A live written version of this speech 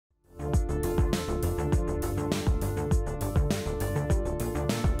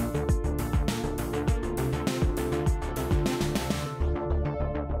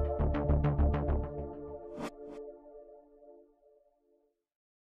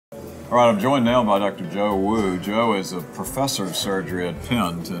All right, I'm joined now by Dr. Joe Wu. Joe is a professor of surgery at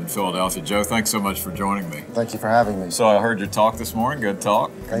Penn in Philadelphia. Joe, thanks so much for joining me. Thank you for having me. So I heard your talk this morning. Good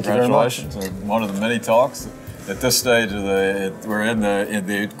talk. Thank you very much. Congratulations. One of the many talks. At this stage of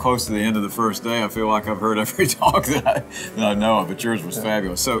we're close to the end of the first day. I feel like I've heard every talk that I know of, but yours was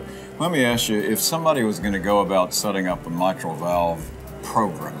fabulous. So let me ask you, if somebody was going to go about setting up a mitral valve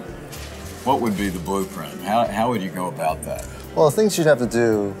program, what would be the blueprint? How would you go about that? Well, the things you'd have to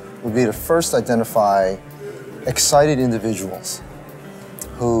do would be to first identify excited individuals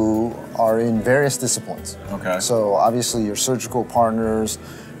who are in various disciplines. Okay. So obviously your surgical partners,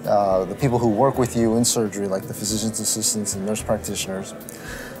 the people who work with you in surgery, like the physician's assistants and nurse practitioners.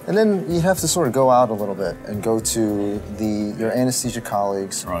 And then you have to sort of go out a little bit and go to your anesthesia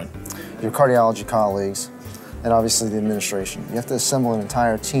colleagues, right, your cardiology colleagues, and obviously the administration. You have to assemble an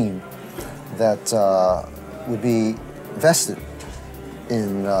entire team that would be vested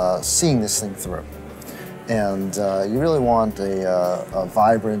in seeing this thing through. And you really want a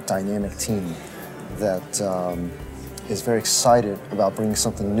vibrant, dynamic team that is very excited about bringing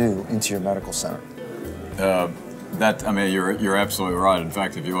something new into your medical center. You're absolutely right. In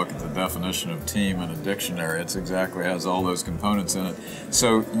fact, if you look at the definition of team in a dictionary, it's exactly has all those components in it.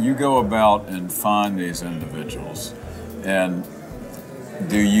 So you go about and find these individuals, and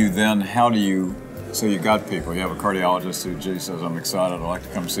so you've got people, you have a cardiologist who, gee, says, I'm excited, I'd like to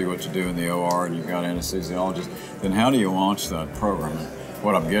come see what you do in the OR, and you've got anesthesiologists. Then how do you launch that program? And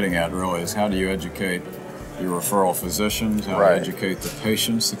what I'm getting at really is how do you educate your referral physicians, how to educate the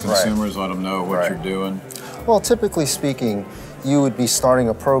patients, the consumers, let them know what you're doing? Well, typically speaking, you would be starting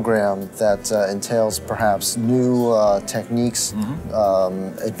a program that entails perhaps new techniques,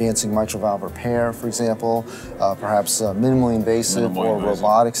 advancing mitral valve repair, for example, perhaps minimally invasive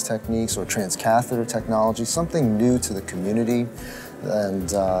robotics techniques or transcatheter technology, something new to the community.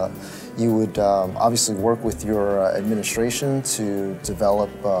 And you would obviously work with your administration to develop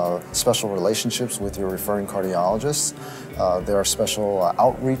special relationships with your referring cardiologists. There are special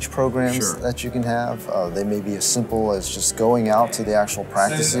outreach programs that you can have. They may be as simple as just going out to the actual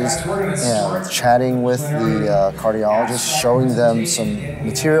practices and chatting with the cardiologist, showing them some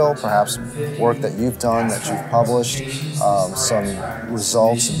material, perhaps work that you've done, that you've published, some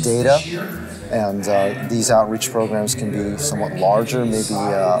results and data. And these outreach programs can be somewhat larger, maybe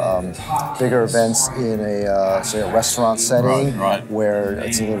bigger events in say a restaurant setting where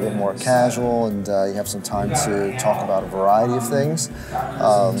it's a little bit more casual and you have some time to talk about a variety of things.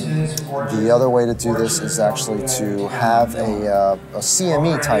 The other way to do this is actually to have a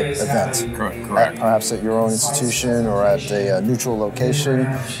CME type event, perhaps at your own institution or at a neutral location,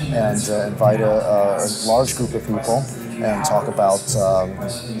 and invite a large group of people and talk about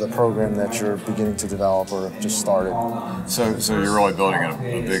the program that you're beginning to develop or just started. So you're really building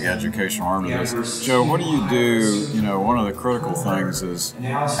a big educational arm to this. Joe, what do you do? You know, one of the critical things is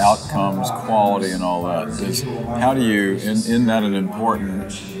outcomes, quality, and all that. How do you, isn't that an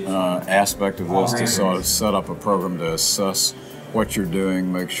important aspect of this, to sort of set up a program to assess what you're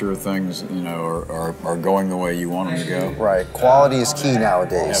doing, make sure things, are going the way you want them to go? Right. Quality is key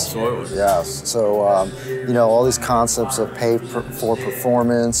nowadays. Absolutely. Yes. So, all these concepts of pay for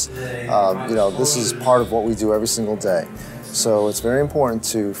performance, this is part of what we do every single day. So it's very important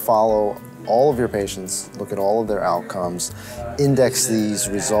to follow all of your patients, look at all of their outcomes, index these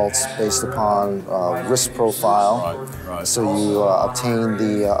results based upon risk profile. So you obtain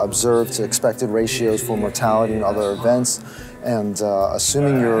the observed to expected ratios for mortality and other events. And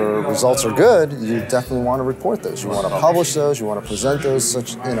assuming your results are good, you definitely want to report those. You want to publish those, you want to present those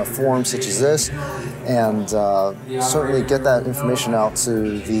in a forum such as this, and certainly get that information out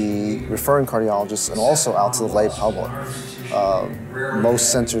to the referring cardiologists and also out to the lay public.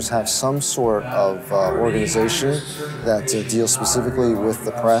 Most centers have some sort of organization that deals specifically with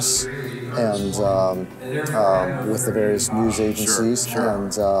the press and with the various news agencies,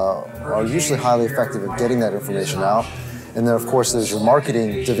 and are usually highly effective at getting that information out. And then, of course, there's your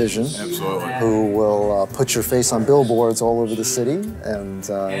marketing division, who will put your face on billboards all over the city and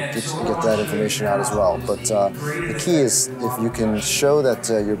get that information out as well. But the key is, if you can show that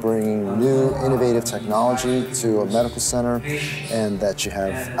you're bringing new, innovative technology to a medical center and that you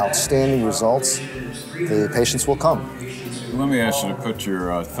have outstanding results, the patients will come. Let me ask you to put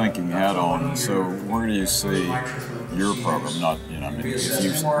your thinking hat on. So where do you see your program? Not,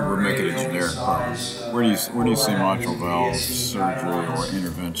 if you were making a generic program, where do you see mitral valve surgery or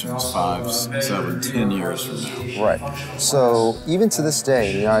interventions 5, 7, 10 years from now? Right. So even to this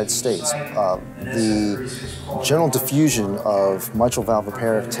day in the United States, the general diffusion of mitral valve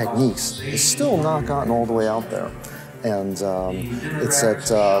repair techniques is still not gotten all the way out there. And it's at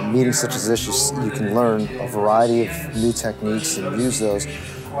meetings such as this you can learn a variety of new techniques and use those.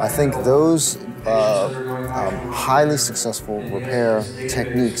 I think those highly successful repair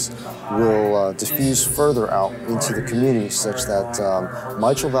techniques will diffuse further out into the community such that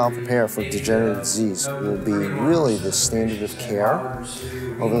mitral valve repair for degenerative disease will be really the standard of care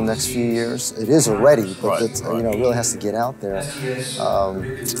over the next few years. It is already, but it really has to get out there.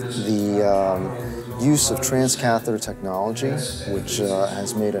 Use of transcatheter technology, which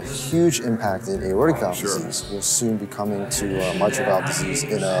has made a huge impact in aortic valve disease, will soon be coming to mitral valve disease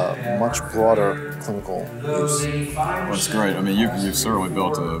in a much broader clinical use. Well, that's great. I mean, you've certainly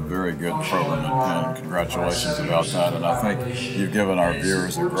built a very good program, and congratulations about that. And I think you've given our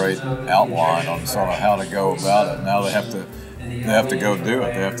viewers a great outline on sort of how to go about it. Now they have to go do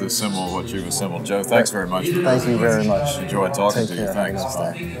it. They have to assemble what you've assembled. Joe, thanks very much. Thank you very much. Enjoyed talking to you. Take care. Thanks. Have a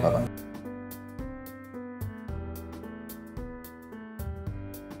nice day. Bye-bye.